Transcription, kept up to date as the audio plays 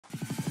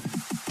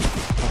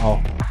Uh-oh.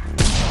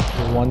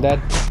 There's one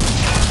dead.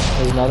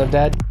 There's another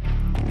dead.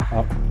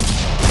 Oh.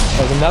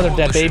 There's another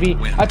dead, baby.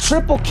 A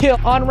triple kill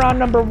on round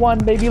number 1,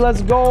 baby.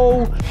 Let's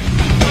go.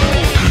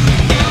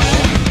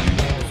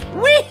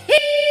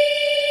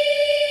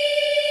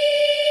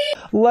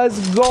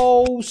 Let's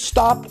go.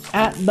 Stop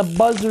at the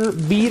buzzer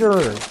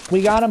beater.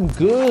 We got him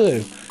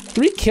good.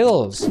 3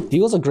 kills.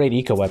 Deagle's a great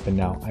eco weapon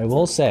now, I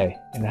will say.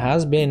 And it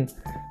has been,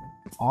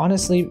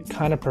 honestly,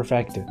 kind of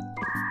perfected.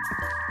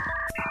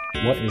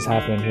 What is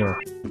happening here?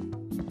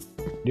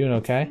 Doing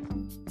okay?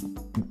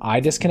 Am I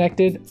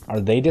disconnected? Are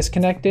they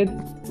disconnected?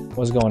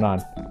 What's going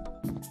on?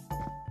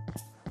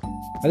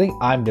 I think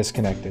I'm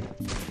disconnected.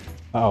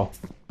 Uh-oh.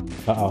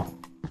 Uh-oh.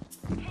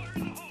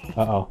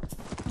 Uh-oh.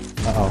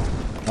 Uh-oh.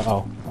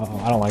 Uh-oh. Uh-oh.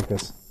 I don't like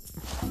this.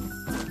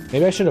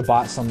 Maybe I should have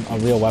bought a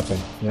real weapon.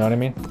 You know what I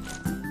mean?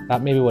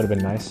 That maybe would have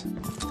been nice.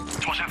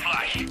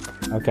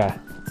 Okay.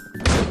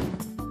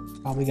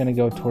 Probably gonna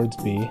go towards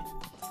B.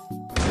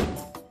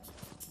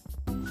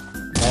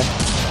 Okay.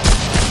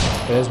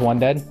 There's one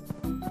dead.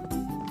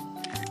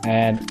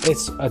 And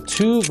it's a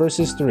 2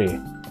 versus 3.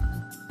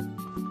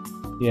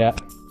 Yeah.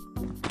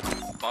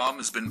 Bomb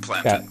has been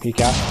planted. Okay,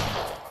 peek out.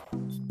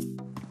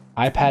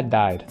 iPad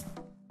died.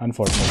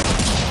 Unfortunately.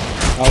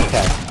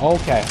 Okay,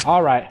 okay,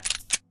 alright.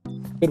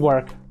 Good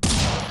work.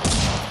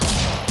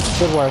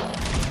 Good work.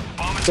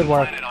 Good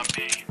work.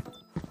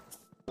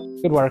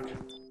 Good work.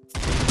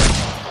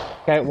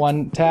 Okay,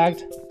 one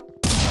tagged.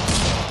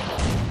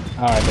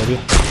 Alright, baby.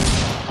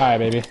 Alright,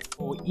 baby.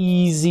 Oh,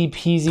 easy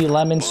peasy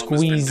lemon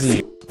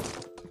squeezy.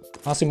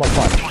 I'll see more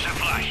fun.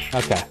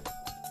 Okay.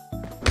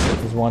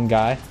 There's one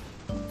guy.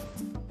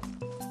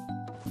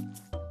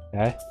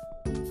 Okay.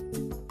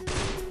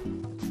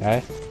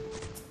 Okay.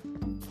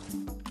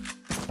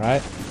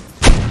 Alright.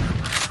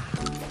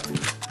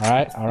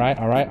 Alright, alright,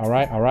 alright,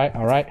 alright, alright,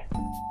 alright.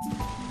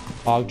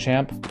 Hog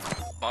champ.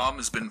 Bomb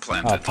has been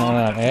planted. Oh,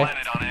 on A.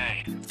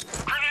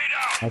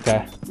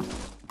 Okay.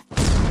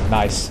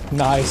 Nice.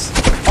 Nice.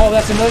 Oh,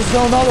 there's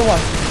still another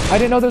one. I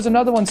didn't know there was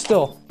another one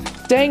still.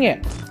 Dang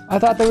it. I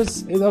thought that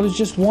was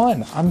just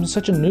one. I'm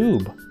such a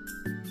noob.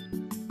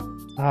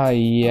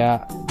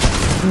 Yeah.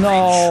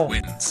 No.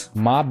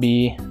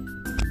 Mobby.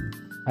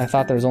 I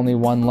thought there was only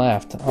one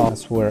left. Oh,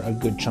 that's where a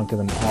good chunk of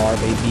them are,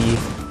 baby.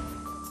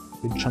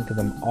 Good chunk of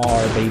them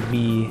are,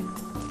 baby.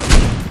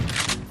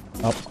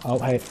 Oh,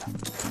 hey.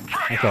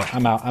 Okay,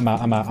 I'm out, I'm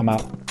out, I'm out, I'm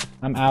out.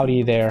 I'm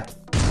outie there.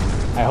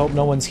 I hope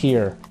no one's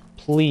here.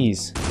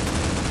 Please.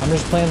 I'm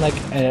just playing like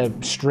a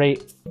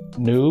straight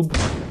noob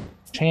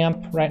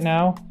champ right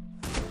now.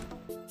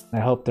 I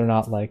hope they're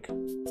not like,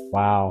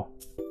 wow,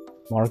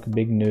 Mark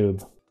big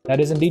noob. That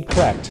is indeed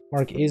correct.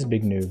 Mark is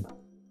big noob.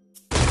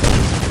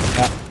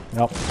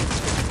 Nope.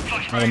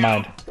 Never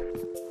mind.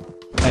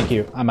 Thank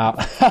you. I'm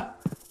out.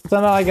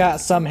 Somehow I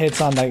got some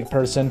hits on that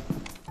person.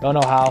 Don't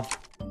know how.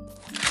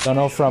 Don't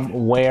know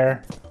from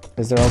where.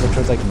 Because they're over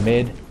towards like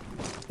mid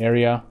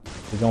area.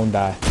 They're gonna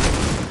die.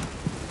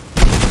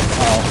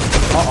 Uh-oh.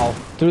 Uh-oh.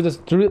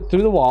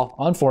 Through the wall.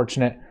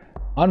 Unfortunate.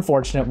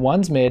 Unfortunate.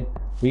 One's mid.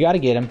 We gotta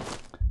get him.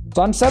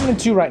 So I'm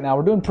 7-2 right now.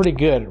 We're doing pretty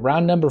good.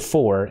 Round number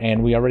 4,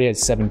 and we already had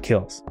 7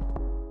 kills.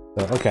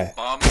 So okay.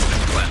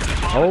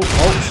 Oh,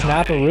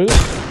 snap a root.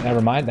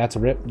 Never mind. That's a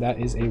rip. That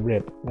is a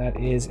rip. That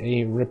is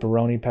a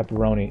ripperoni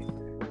pepperoni.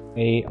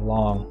 A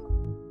long.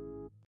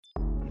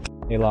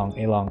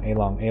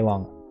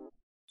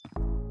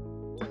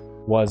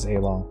 Was a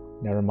long.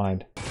 Never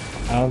mind.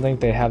 I don't think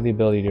they have the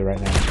ability to right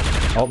now.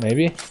 Oh,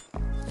 maybe.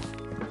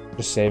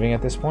 Just saving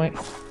at this point.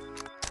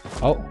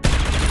 Oh.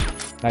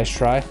 Nice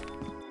try.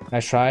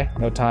 Nice try.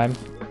 No time.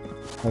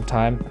 No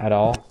time at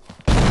all.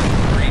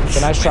 It's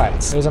a nice try.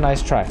 It was a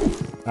nice try.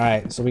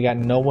 Alright, so we got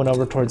no one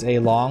over towards A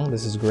long.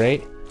 This is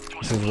great.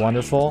 This is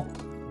wonderful.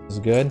 This is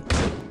good.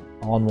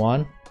 All in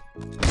one.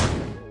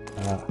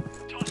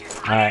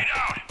 Alright.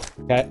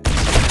 Okay.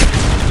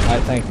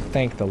 I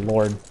thank the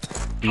Lord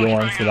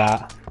Bjorn for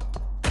that.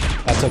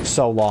 That took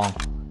so long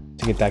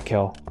to get that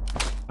kill.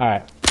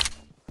 Alright.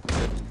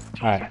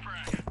 Alright.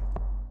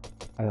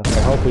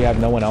 I hope we have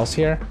no one else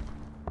here.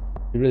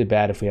 It'd be really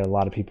bad if we had a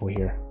lot of people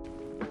here.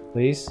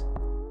 Please?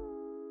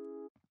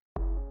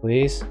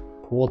 Please?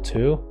 Pool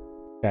 2?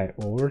 Okay,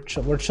 well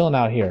we're chilling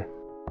out here.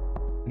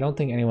 I don't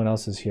think anyone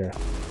else is here.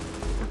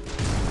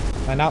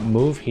 Can I not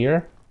move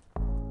here?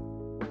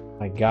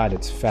 My god,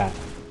 it's fat.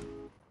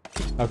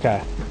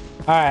 Okay.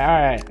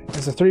 Alright.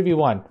 It's a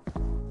 3v1.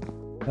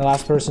 The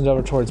last person's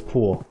over towards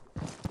pool.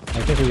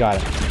 I think we got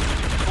it.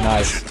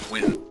 Nice.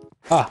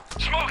 Ah,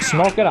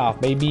 smoke it off,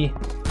 baby.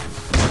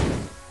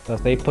 So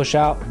if they push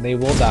out, they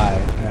will die,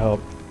 I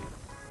hope.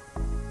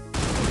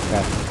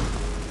 Okay.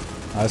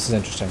 Oh, this is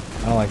interesting.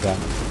 I don't like that.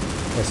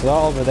 Okay, so they're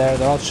all over there.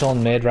 They're all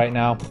chilling mid right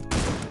now.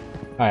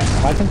 Alright,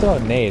 if I can throw a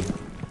nade,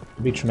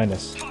 it'd be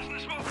tremendous.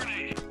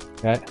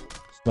 Okay.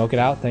 Smoke it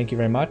out. Thank you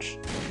very much.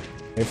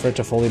 Wait for it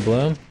to fully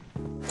bloom.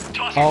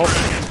 Oh,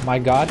 my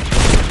god.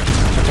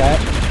 Okay.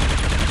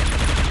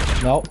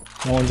 Nope.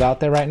 No one's out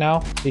there right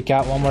now. Peek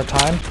out one more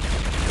time.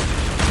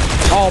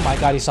 Oh my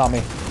god, he saw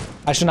me.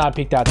 I should not have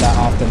peeked out that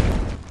often.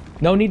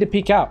 No need to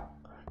peek out.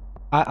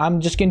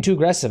 I'm just getting too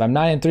aggressive. I'm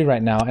 9-3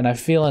 right now, and I'm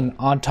feeling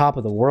on top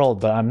of the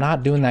world, but I'm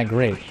not doing that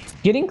great.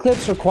 Getting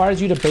clips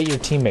requires you to bait your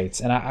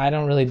teammates, and I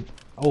don't really...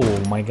 Oh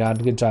my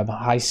god, good job.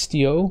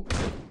 Histio.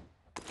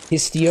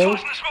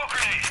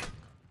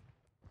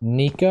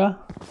 Nika.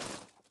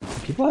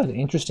 People have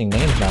interesting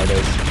names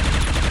nowadays.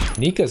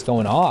 Nika's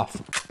going off.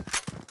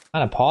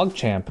 Kind of pog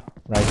champ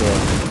right here.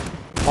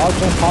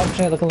 Pog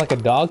champ looking like a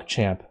dog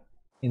champ.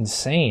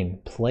 Insane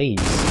plays.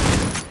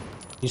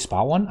 You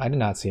spot one? I did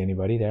not see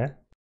anybody there.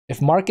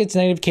 If Mark gets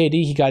negative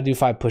KD, he gotta do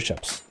 5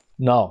 push-ups.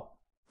 No.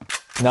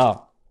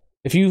 No.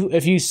 If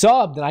you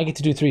sub, then I get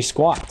to do 3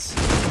 squats.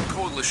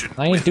 Coalition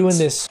I ain't doing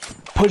this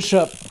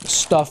push-up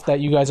stuff that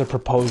you guys are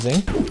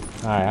proposing.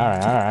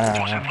 Alright.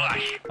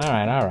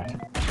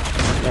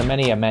 There are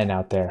many men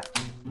out there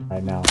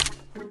right now.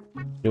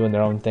 Doing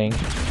their own thing.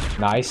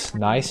 Nice.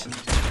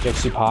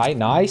 Gypsy pie.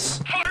 Nice.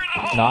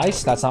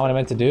 That's not what I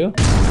meant to do.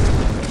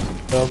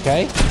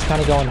 Okay. He's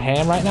kind of going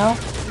ham right now.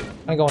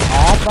 Kind of going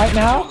off right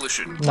now.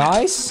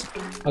 Nice.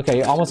 Okay,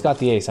 you almost got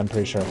the ace, I'm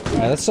pretty sure.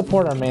 Alright, let's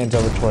support our mans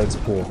over towards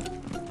pool.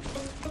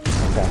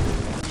 Okay.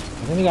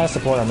 I think we gotta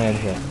support our man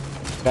here.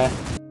 Okay.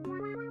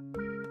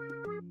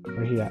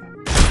 Where he at?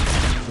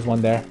 There's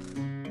one there.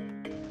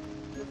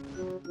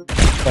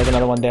 There's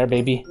another one there,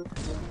 baby.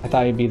 I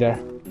thought he'd be there.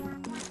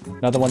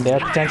 Another one there,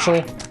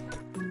 potentially.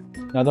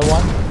 Another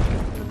one.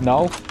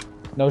 No.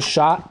 No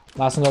shot.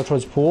 Last one go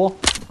towards pool.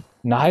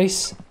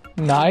 Nice.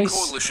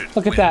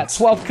 Look at that.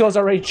 12 kills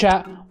already,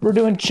 chat. We're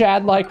doing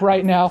Chad-like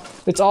right now.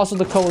 It's also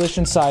the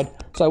coalition side,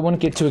 so I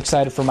wouldn't get too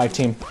excited for my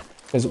team,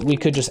 because we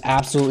could just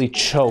absolutely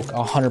choke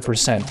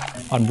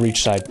 100% on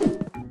breach side.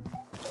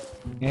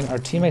 And our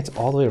teammates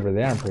all the way over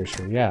there, I'm pretty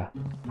sure. Yeah.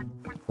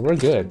 We're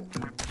good.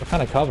 We're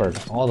kind of covered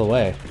all the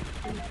way.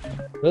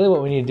 Really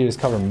what we need to do is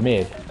cover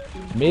mid.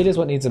 Mid is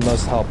what needs the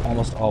most help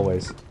almost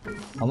always.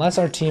 Unless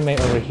our teammate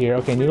over here...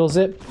 Okay, noodle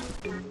zip.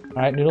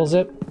 Alright, noodle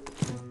zip.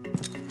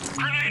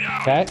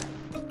 Okay.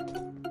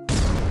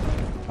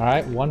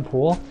 Alright, one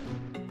pool.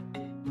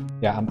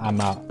 Yeah, I'm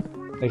out.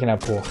 They can have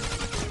pool.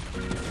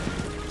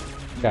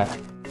 Okay.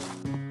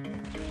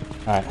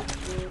 Alright.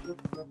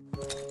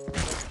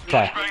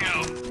 Try.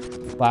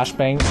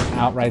 Flashbang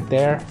out right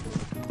there.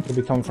 Could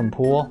be coming from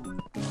pool.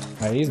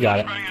 Alright, he's got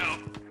it.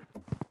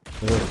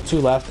 There's 2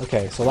 left.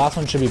 Okay, so last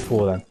one should be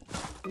pool then.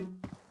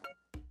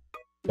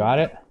 Got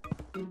it.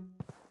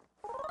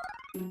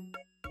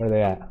 Where are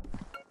they at?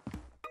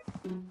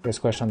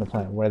 First question on the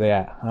planet. Where are they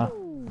at, huh?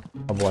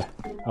 Oh boy.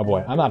 Oh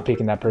boy. I'm not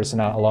picking that person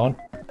out alone.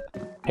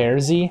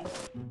 Hairzy.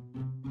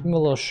 Give him a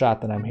little shot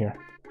that I'm here.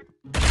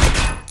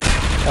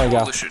 There we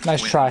go.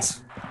 Nice try.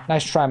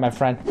 Nice try, my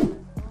friend.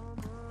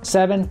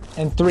 7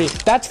 and 3.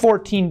 That's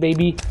 14,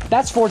 baby.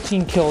 That's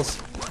 14 kills.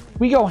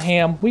 We go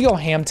ham. We go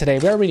ham today.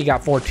 We already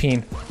got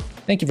 14.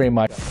 Thank you very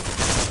much.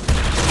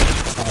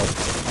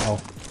 Uh-oh.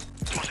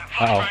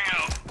 Uh-oh.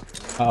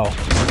 Uh-oh.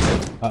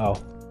 Uh-oh.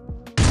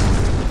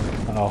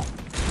 Uh-oh.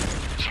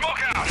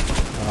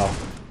 Uh-oh.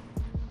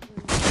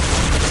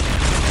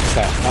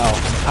 Okay. Uh-oh.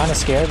 I'm kind of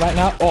scared right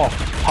now. Oh,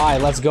 hi.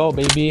 Let's go,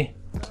 baby.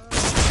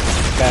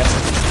 Okay.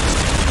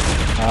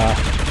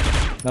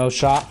 No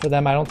shot for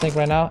them, I don't think,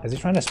 right now. Is he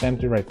trying to spam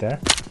through right there?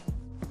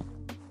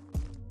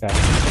 Okay.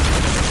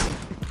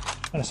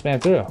 Trying to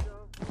spam through.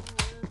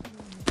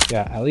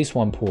 Yeah, at least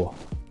one pool.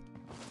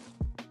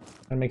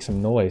 Trying to make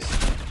some noise.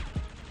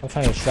 I'm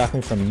trying to distract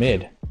me from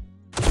mid.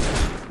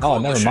 Oh,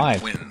 never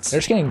mind. They're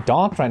just getting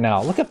donked right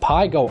now. Look at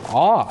Pi go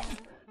off.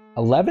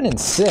 11 and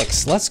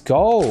 6. Let's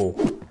go.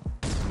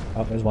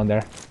 Oh, there's one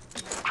there.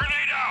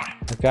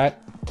 Okay.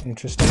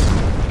 Interesting.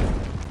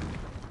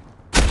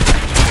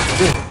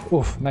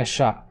 Oof, nice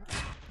shot.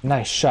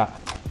 Nice shot.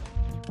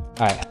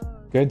 Alright.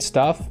 Good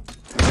stuff.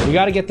 We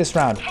gotta get this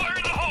round.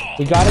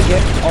 We gotta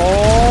get...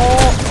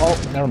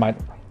 Oh, never mind.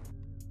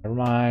 Never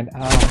mind. I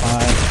don't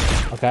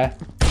mind. Okay.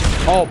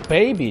 Oh,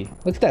 baby.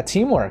 Look at that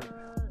teamwork.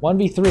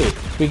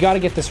 1v3. We gotta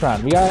get this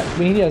round. We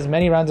need as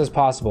many rounds as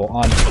possible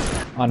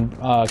on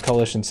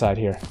coalition side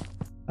here.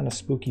 Kind of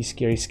spooky,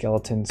 scary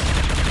skeletons.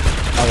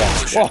 Okay.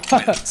 Whoa.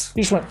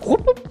 He just went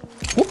whoop, whoop,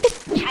 whoop.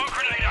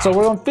 So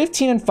we're going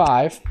 15 and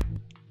 5.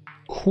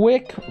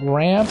 Quick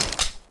ramp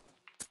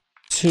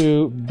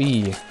to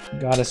B.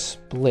 Gotta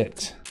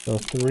split. So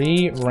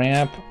 3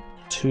 ramp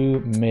to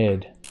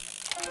mid.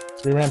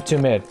 3 ramp to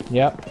mid.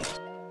 Yep.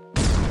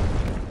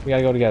 We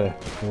gotta go together.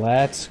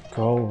 Let's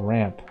go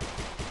ramp.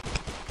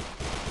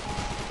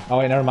 Oh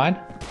wait, never mind.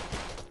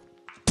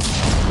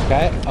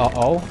 Okay.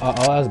 Uh-oh.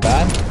 Uh-oh, that was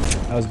bad.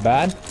 That was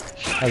bad.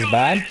 That was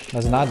bad.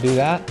 Let's not do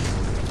that.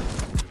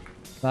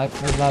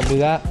 Let's not do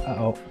that.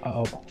 Uh-oh.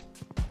 Uh-oh.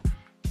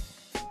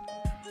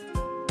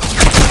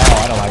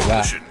 I don't like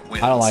that.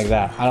 I don't like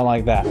that. I don't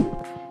like that.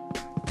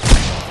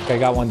 Okay,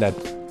 got one dead.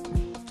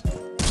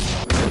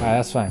 Alright,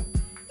 that's fine.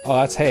 Oh,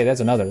 that's... Hey,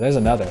 there's another. There's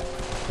another.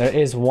 There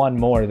is one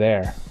more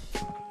there.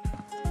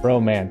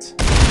 Bromance.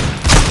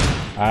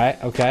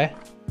 Alright, okay.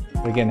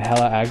 We're getting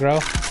hella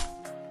aggro.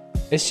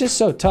 It's just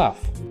so tough.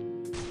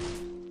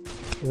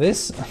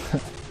 This...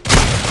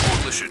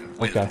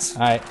 Okay,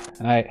 alright,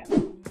 alright.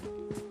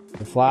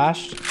 We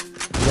flashed.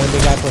 There's a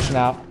big guy pushing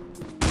out.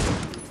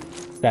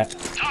 Okay.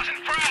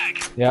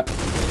 Yep.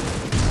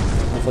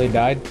 Hopefully he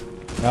died.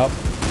 Nope.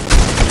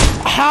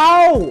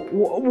 How?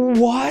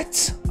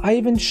 What? I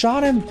even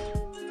shot him.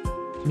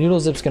 Noodle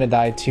Zip's gonna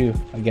die too,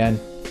 again.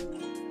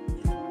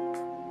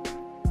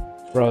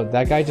 Bro,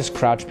 that guy just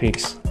crouch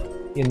peeks.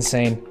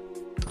 Insane.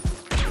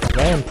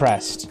 Very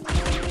impressed.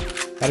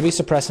 Gotta be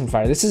suppressing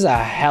fire. This is a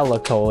hella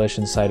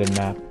coalition-sided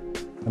map.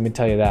 Let me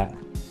tell you that.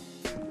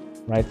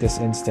 Right this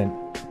instant.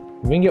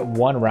 If we can get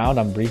one round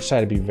on breach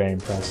side, I'd be very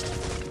impressed.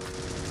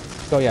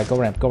 Go, yeah, go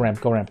ramp, go ramp,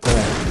 go ramp, go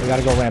ramp. We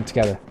gotta go ramp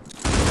together.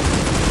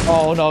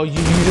 Oh no, you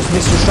just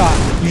missed your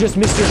shot. You just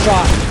missed your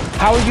shot.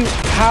 How are you,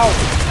 how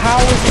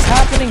is this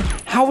happening?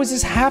 How is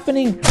this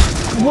happening?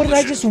 What did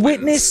I just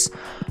witness?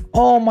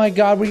 Oh my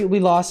god,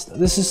 we lost.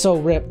 This is so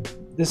rip.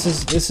 This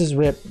is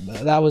rip.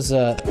 That was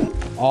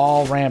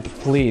all ramp,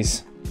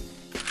 please.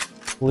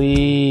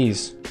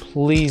 Please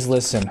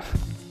listen.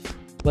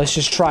 Let's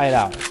just try it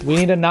out. We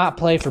need to not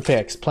play for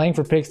picks. Playing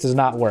for picks does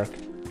not work.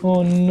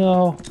 Oh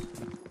no.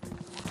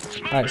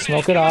 Alright,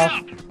 smoke it off.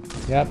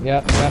 Yep.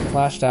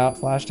 Flashed out.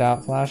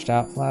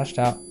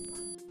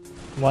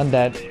 One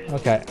dead.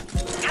 Okay.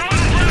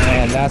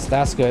 And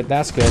that's good.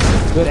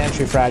 Good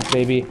entry frags,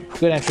 baby.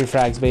 Good entry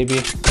frags,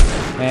 baby.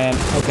 And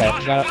okay,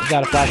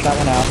 gotta flash that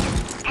one out.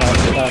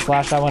 Gotta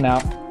flash that one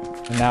out.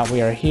 And now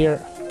we are here.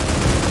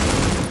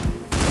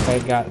 Okay,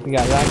 we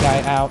got that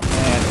guy out,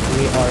 and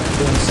we are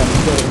doing some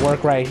good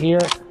work right here.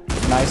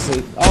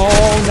 Nicely.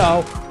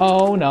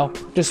 Oh no.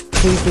 Just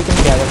please beat them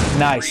together.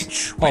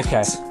 Nice.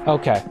 Okay.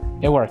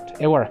 It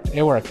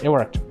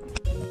worked.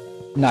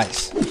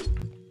 Nice.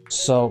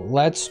 So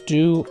let's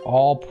do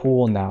all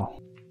pool now.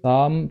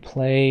 Some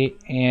play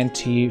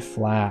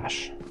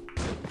anti-flash.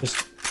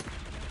 Just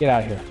get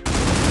out of here.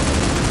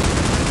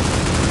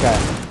 Okay.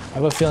 I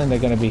have a feeling they're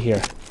gonna be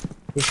here.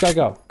 We just gotta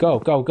go. Go.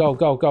 Go.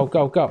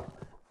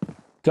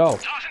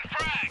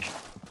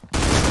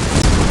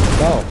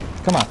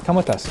 Come on, come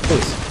with us,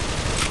 please.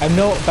 I have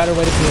no better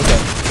way to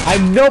communicate. I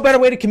have no better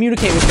way to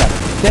communicate with them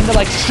than to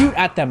like shoot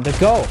at them, to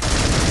go.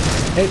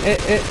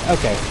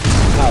 Okay.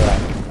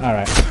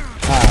 Alright.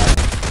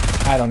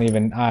 I don't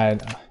even,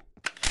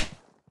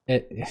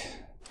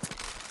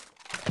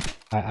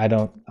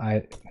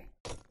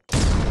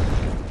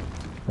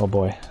 oh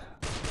boy.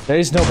 There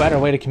is no better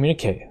way to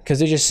communicate, because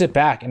they just sit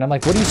back, and I'm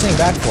like, what are you saying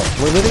back for?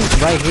 We're literally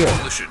right here.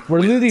 We're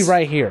literally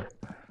right here.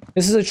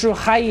 This is a true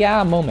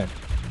hi-ya moment.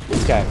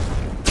 Okay.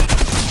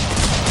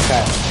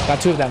 Got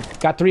two of them.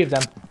 Got three of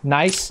them.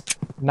 Nice.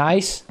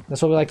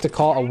 That's what we like to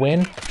call a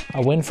win.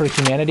 A win for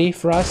humanity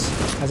for us,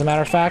 as a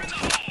matter of fact.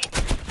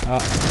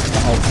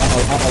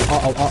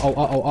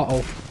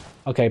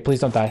 Okay, please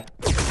don't die.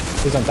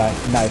 Please don't die.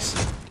 Nice.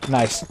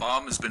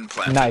 Bomb has been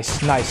planted.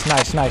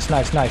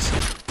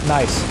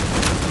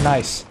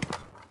 Nice.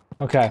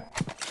 Okay.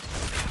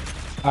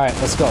 Alright,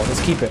 let's go.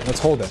 Let's keep it. Let's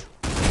hold it.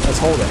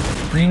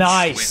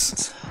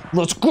 Nice.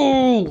 Let's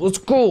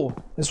go.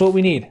 That's what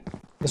we need.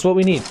 You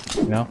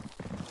know?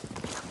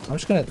 I'm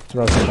just gonna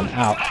throw something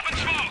out.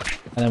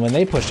 And then when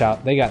they push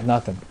out, they got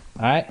nothing.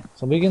 Alright?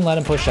 So we can let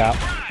him push out.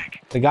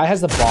 The guy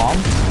has the bomb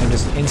and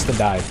just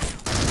insta-dive.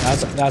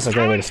 That's a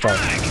great way to start.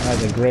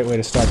 That's a great way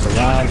to start the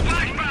round.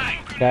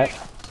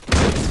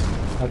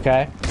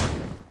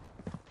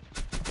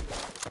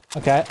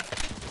 Okay.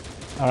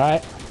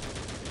 Alright.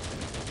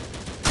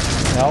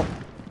 Nope.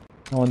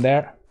 No one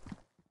there.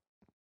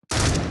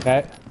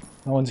 Okay.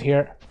 No one's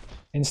here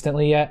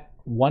instantly yet.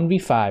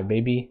 1v5,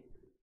 baby.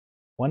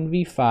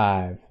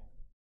 1v5.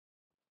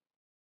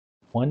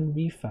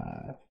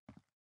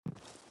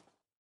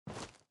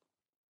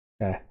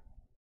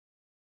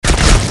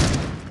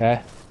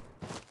 Okay.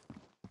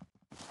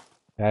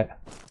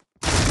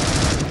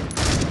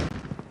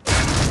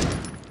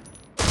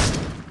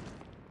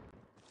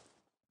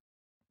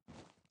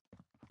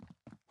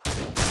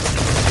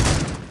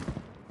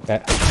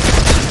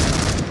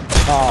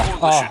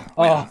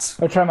 Oh,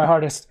 I tried my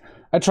hardest.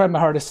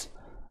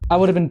 I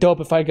would have been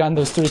dope if I had gotten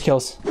those 3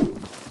 kills.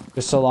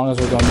 Just so long as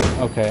we're going.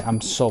 Okay, I'm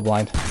so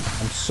blind.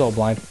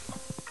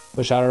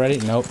 Push out already?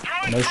 Nope.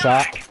 No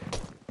shot.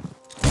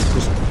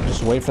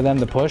 Just wait for them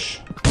to push.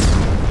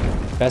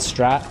 Best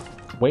strat.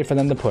 Wait for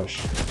them to push.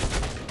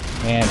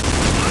 And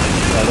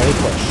they're already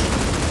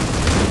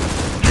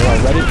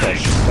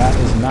push. That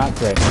is not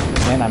great.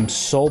 Man, I'm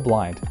so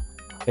blind.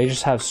 They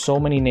just have so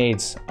many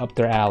nades up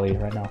their alley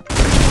right now.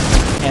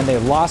 And they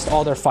lost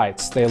all their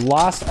fights.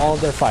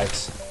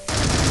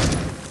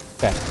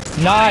 Okay.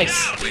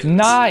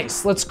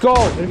 Nice. Let's go.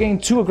 They're getting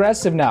too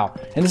aggressive now.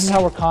 And this is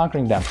how we're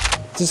conquering them.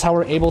 This is how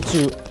we're able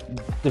to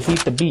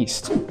defeat the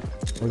beast.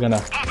 We're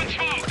gonna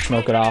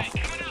smoke it off.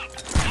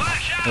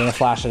 We're gonna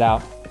flash it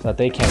out so that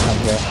they can't come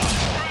here.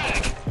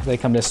 If they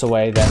come this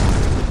way, then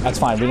that's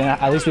fine.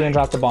 At least we didn't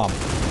drop the bomb.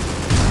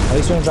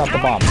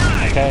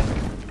 Okay?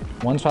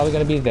 One's probably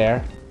gonna be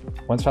there.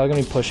 One's probably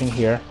gonna be pushing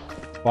here.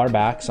 Far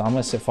back, so I'm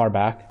gonna sit far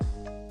back.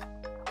 I'm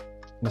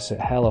gonna sit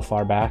hella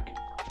far back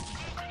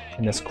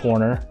in this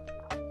corner.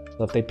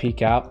 So if they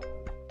peek out,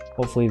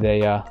 hopefully they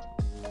get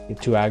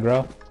too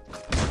aggro.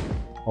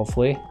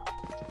 Hopefully.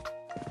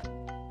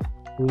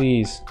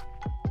 Please.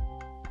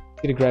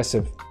 Get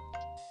aggressive.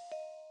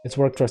 It's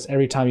worked for us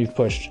every time you've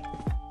pushed.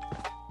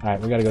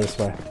 Alright, we gotta go this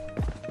way.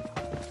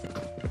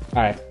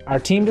 Alright, our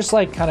team just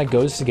like kind of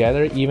goes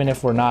together even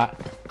if we're not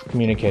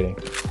communicating.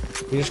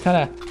 We just kind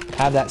of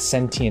have that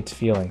sentient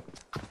feeling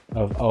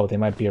of, oh, they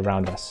might be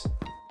around us.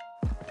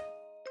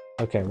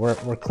 Okay, we're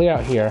clear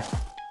out here.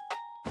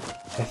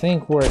 I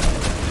think we're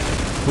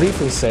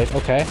briefly safe.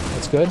 Okay,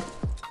 that's good.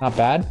 Not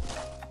bad.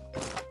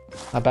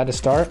 Not bad to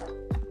start.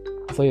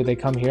 Hopefully they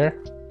come here.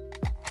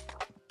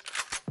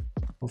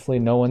 Hopefully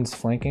no one's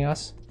flanking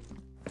us.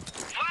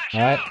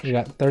 Alright, we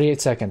got 38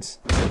 seconds.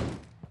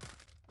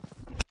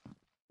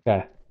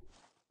 Okay.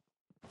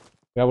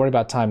 We gotta worry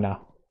about time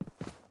now.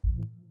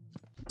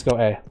 Let's go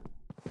A.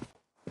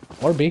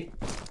 Or B.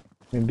 I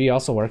mean, B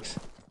also works.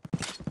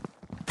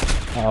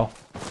 Uh-oh.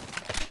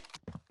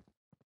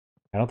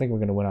 I don't think we're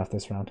gonna win off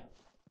this round.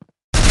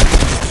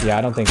 Yeah,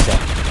 I don't think so.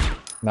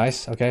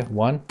 Nice, okay,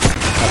 one.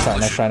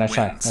 Nice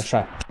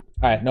try.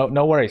 Alright,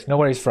 no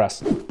worries for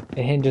us.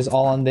 It hinges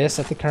all on this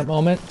at the current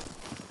moment.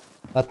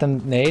 Let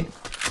them nade.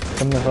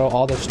 Let them throw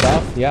all their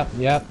stuff. Yep,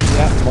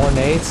 more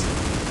nades.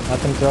 Let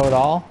them throw it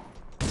all.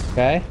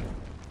 Okay.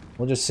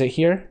 We'll just sit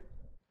here.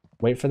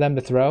 Wait for them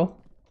to throw.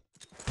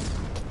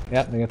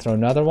 Yep, they're gonna throw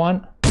another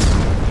one.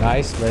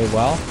 Nice, very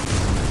well.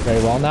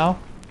 Very well now.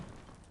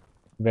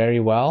 Very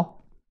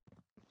well.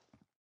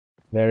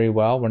 Very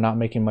well. We're not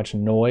making much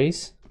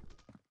noise.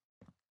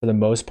 For the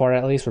most part,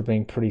 at least, we're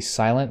being pretty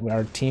silent.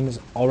 Our team is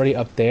already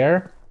up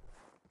there.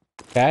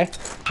 Okay,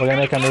 we're gonna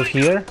make a move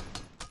here.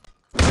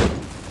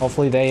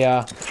 Hopefully they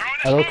are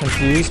a little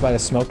confused by the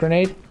smoke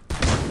grenade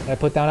that I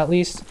put down at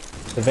least.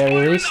 At the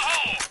very least.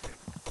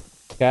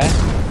 Okay.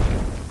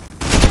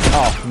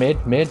 Oh,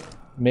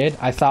 mid.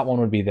 I thought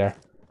one would be there.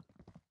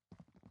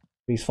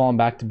 He's falling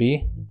back to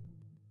B.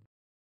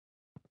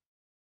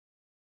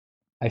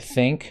 I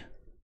think.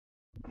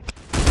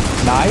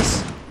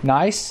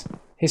 Nice.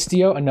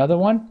 Histio, another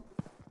one.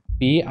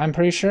 B, I'm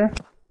pretty sure.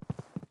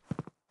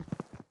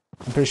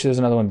 I'm pretty sure there's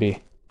another one B.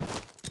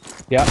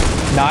 Yep.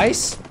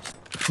 Nice.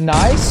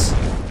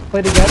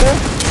 Play together.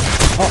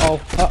 Uh-oh.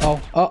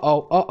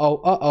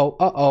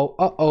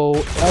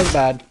 That was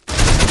bad.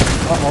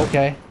 Uh-oh,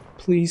 okay.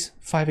 Please.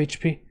 5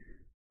 HP.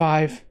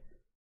 5.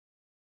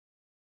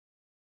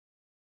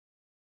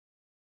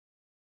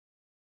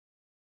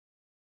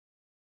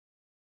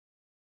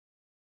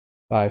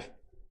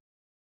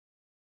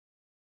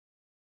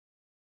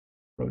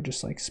 Bro,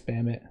 just like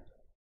spam it.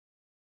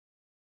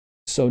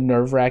 So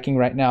nerve-wracking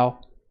right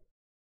now.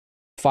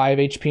 5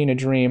 HP in a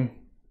dream.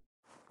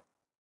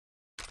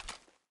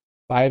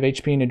 5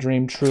 HP in a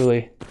dream,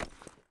 truly.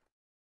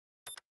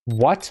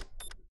 What?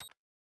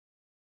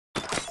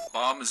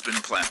 Bomb has been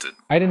planted.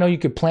 I didn't know you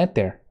could plant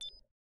there.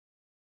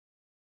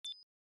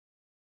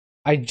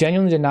 I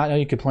genuinely did not know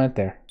you could plant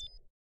there.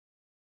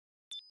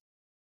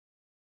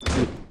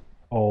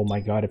 Oh my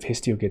god, if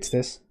Histio gets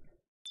this.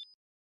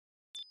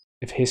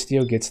 If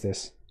Histio gets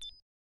this.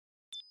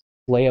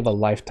 Play of a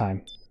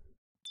lifetime.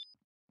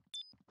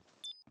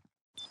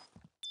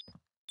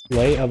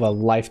 Play of a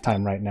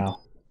lifetime right now.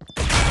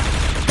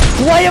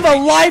 Play of a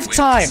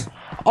lifetime!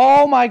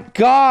 Oh my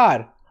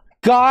god!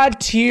 God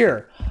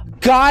tier.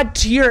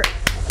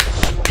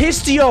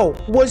 Histio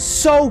was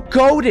so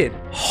goated.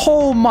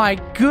 Oh my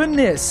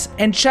goodness.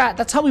 And chat,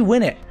 that's how we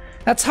win it.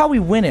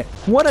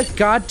 What a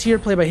god tier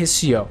play by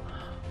Histio.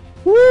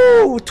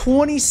 Woo!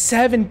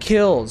 27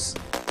 kills.